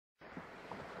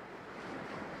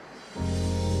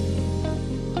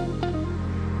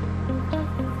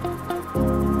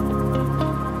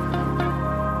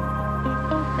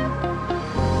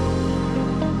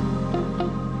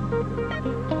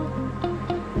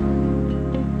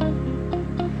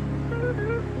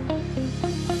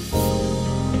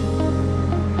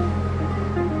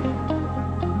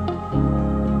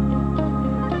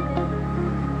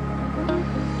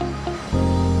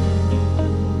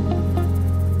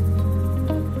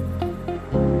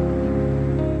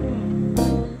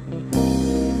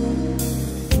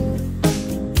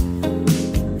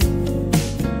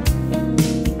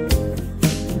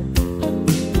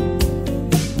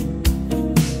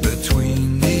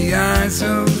nights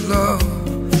of love,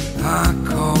 I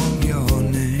call your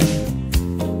name.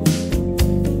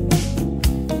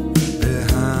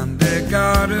 Behind their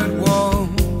guarded walls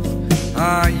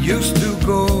I used to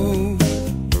go.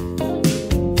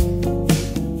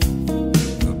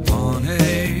 Upon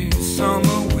a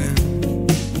summer wind,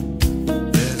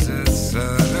 there's a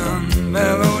certain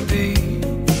melody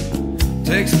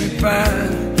takes me back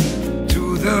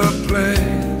to the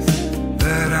place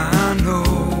that I know.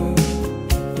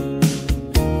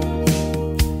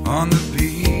 On the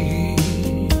beach,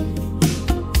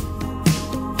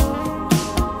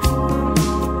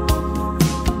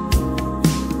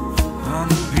 on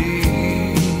the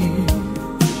beach,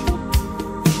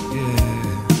 yeah.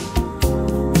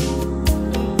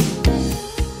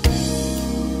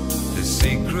 The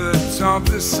secrets of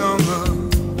the summer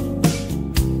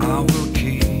I will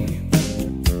keep.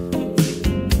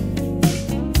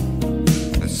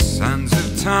 The sands of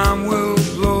time will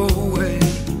blow away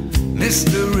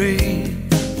mystery.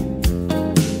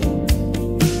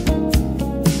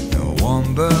 No one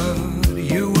but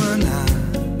you and I,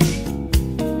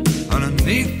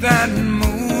 underneath that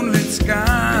moonlit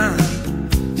sky.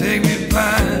 Take me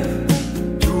back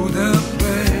to the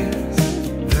place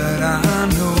that I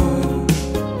know.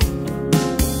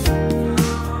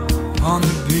 On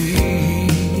the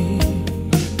beach,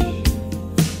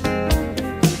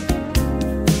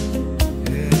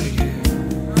 yeah, yeah.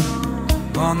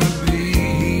 On the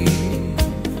beach,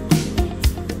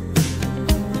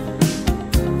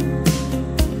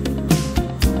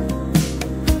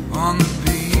 on the beach.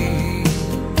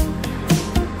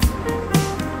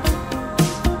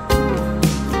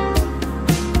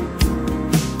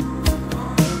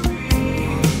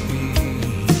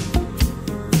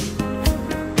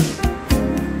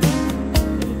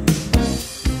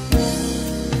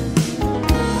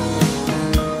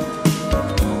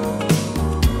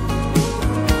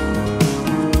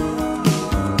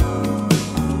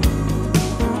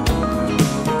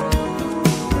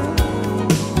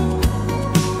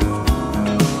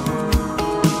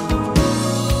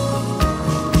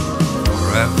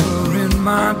 Forever in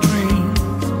my dreams,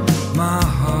 my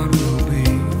heart will be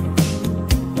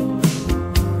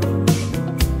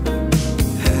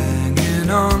hanging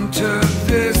on to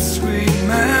this sweet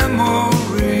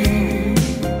memory.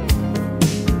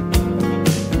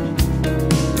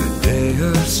 A day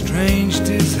of strange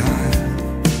desire,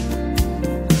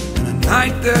 and a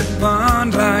night that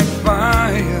burned like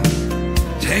fire.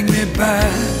 Take me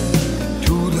back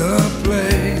to the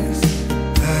place